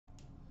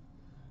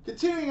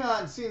Continuing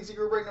on, CNC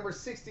Group break number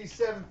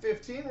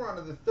 6715. We're on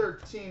to the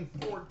 13,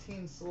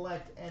 14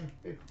 Select, and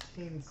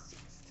 15,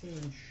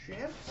 16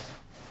 Champs.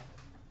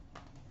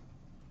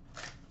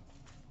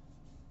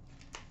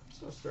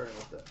 So starting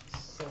with the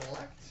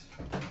Select.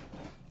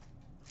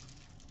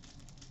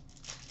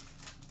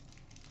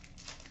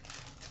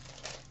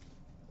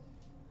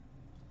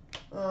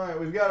 All right,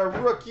 we've got a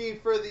rookie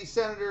for the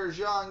Senator,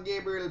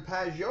 Jean-Gabriel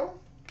Pageau.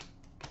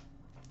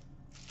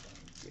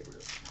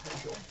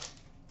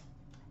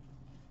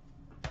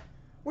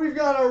 We've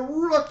got a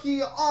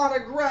rookie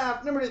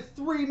autograph, number to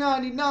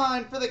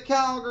 399 for the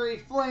Calgary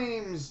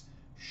Flames,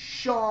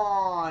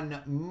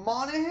 Sean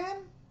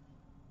Monahan.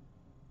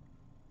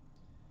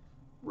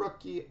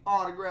 Rookie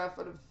autograph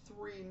out of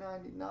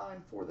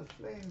 399 for the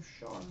Flames,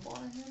 Sean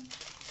Monahan.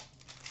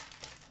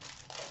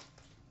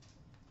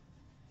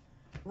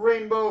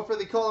 Rainbow for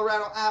the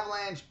Colorado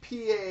Avalanche,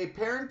 P.A.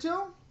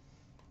 Parento.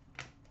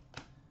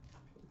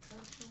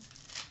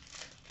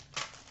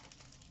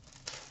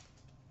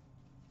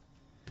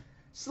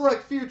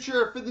 Select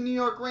Future for the New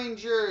York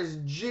Rangers,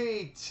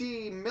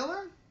 J.T.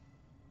 Miller.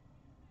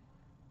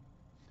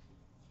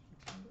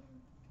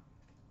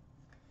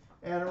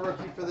 And a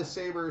rookie for the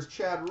Sabres,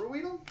 Chad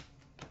Ruedel.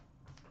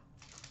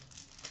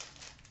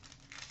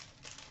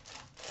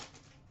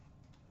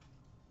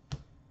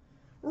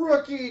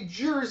 Rookie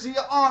jersey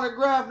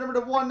autograph, number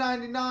to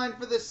 199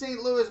 for the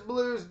St. Louis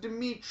Blues,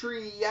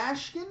 Dmitry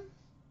Yashkin.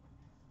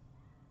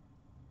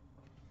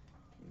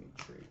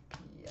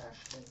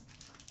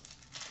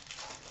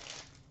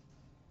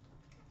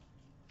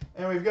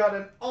 And we've got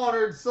an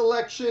honored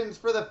selections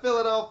for the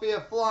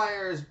Philadelphia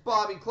Flyers,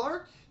 Bobby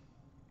Clark.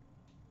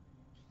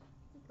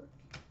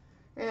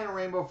 And a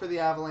rainbow for the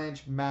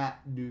Avalanche,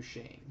 Matt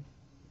Duchene.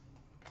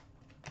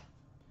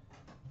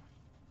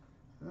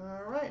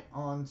 All right,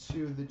 on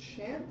to the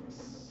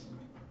Champs.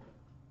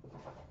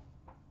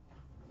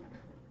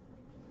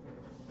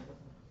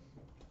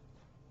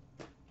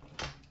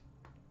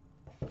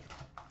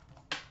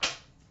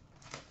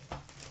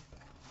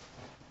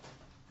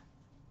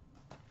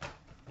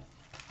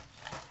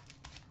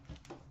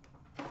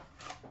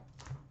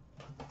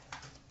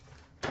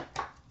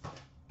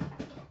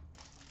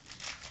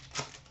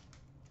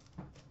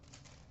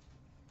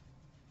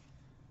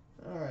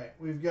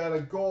 We've got a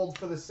gold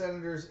for the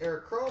Senators,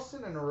 Erik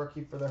Karlsson, and a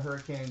rookie for the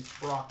Hurricanes,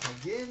 Brock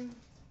McGinn.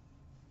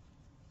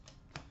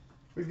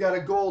 We've got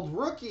a gold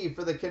rookie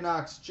for the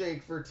Canucks,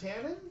 Jake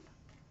Virtanen.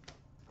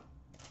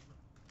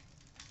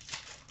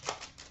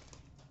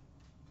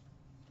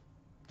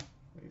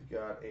 We've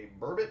got a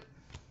Burbot.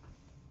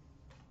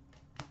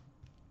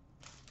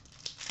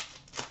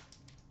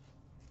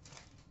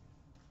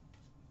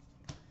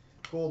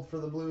 Gold for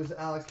the Blues,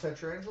 Alex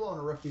Pietrangelo, and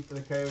a rookie for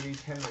the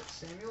Coyotes, Henrik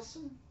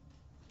Samuelsson.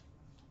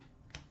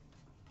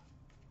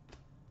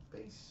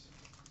 Base.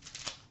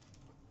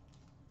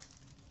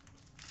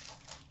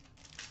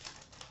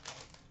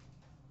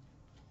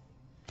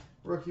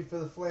 Rookie for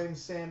the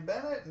Flames, Sam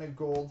Bennett, and a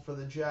gold for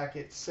the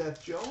Jackets,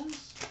 Seth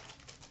Jones.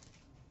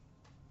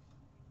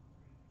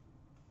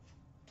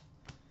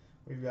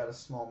 We've got a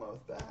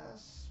smallmouth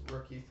bass.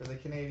 Rookie for the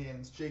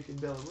Canadiens,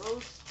 Jacob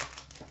Delarose.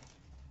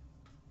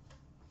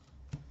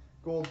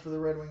 Gold for the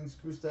Red Wings,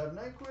 Gustav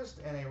Nyquist,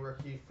 and a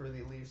rookie for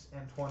the Leafs,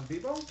 Antoine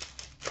Bibeau.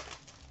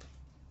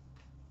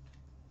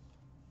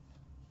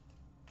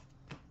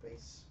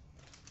 Base.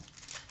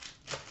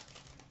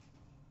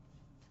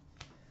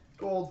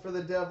 Gold for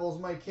the Devils,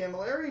 Mike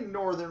Camilleri.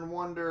 Northern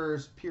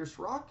Wonders, Percy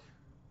Rock.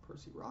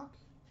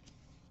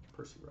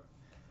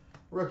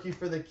 Rookie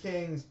for the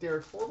Kings,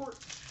 Derek Forbort.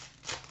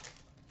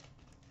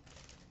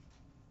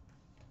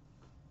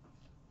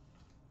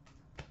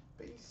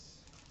 Base.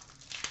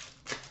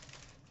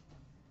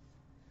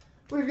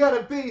 We've got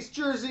a base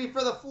jersey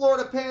for the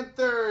Florida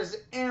Panthers,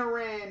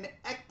 Aaron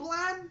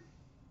Ekblad.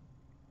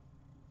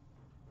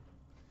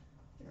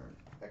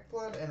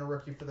 And a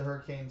rookie for the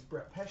Hurricanes,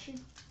 Brett Pesce.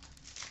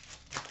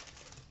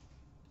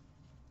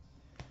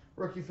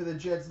 Rookie for the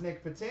Jets,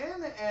 Nick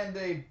Patan. And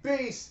a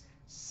base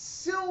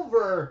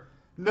silver,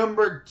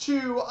 number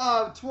 2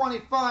 of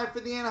 25 for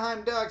the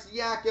Anaheim Ducks,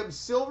 Jakob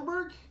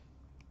Silfverberg.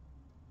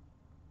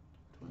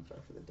 25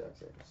 for the Ducks,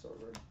 Jakob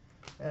Silfverberg.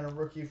 And a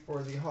rookie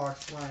for the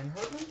Hawks, Ryan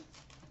Hartman.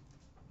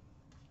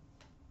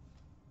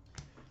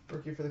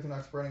 Rookie for the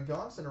Canucks, Brennan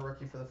Gaunce. And a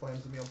rookie for the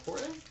Flames, Emile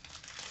Poirier.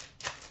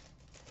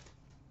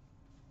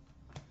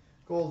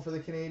 Gold for the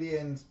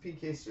Canadiens,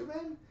 PK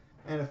Subban,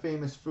 and a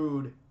famous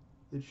food,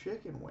 the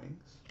chicken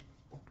wings,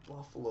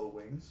 buffalo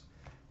wings.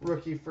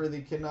 Rookie for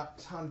the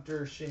Canucks,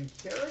 Hunter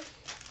Shinkaruk.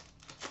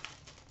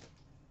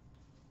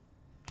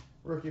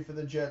 Rookie for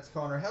the Jets,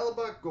 Connor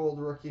Hellebuck. Gold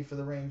rookie for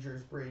the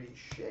Rangers, Brady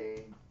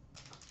Shea.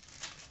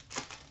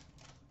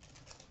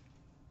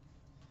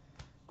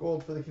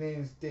 Gold for the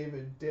Canadiens,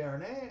 David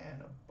Desharnais,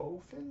 and a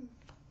Bowfin.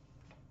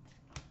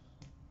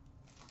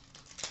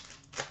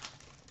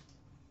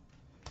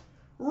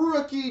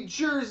 Rookie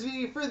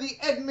jersey for the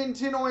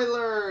Edmonton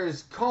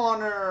Oilers,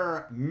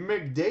 Connor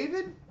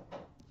McDavid.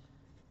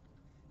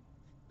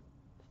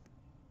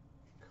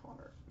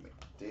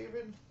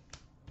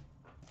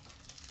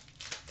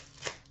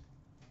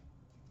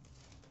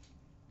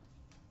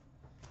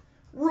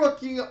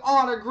 Rookie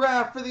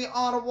autograph for the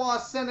Ottawa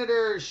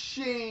Senators,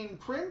 Shane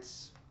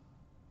Prince.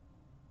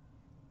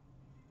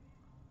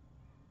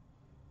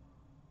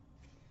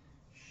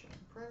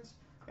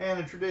 And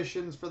the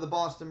Traditions for the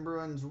Boston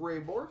Bruins, Ray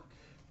Bork.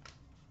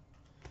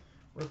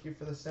 Rookie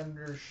for the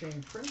Senators,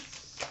 Shane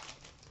Prince.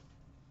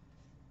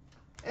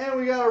 And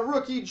we got a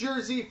rookie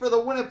jersey for the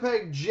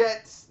Winnipeg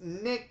Jets,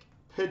 Nick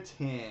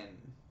Petan.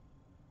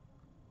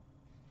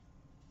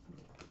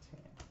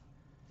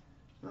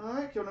 All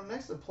right, coming up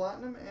next, the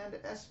Platinum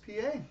and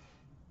SPA.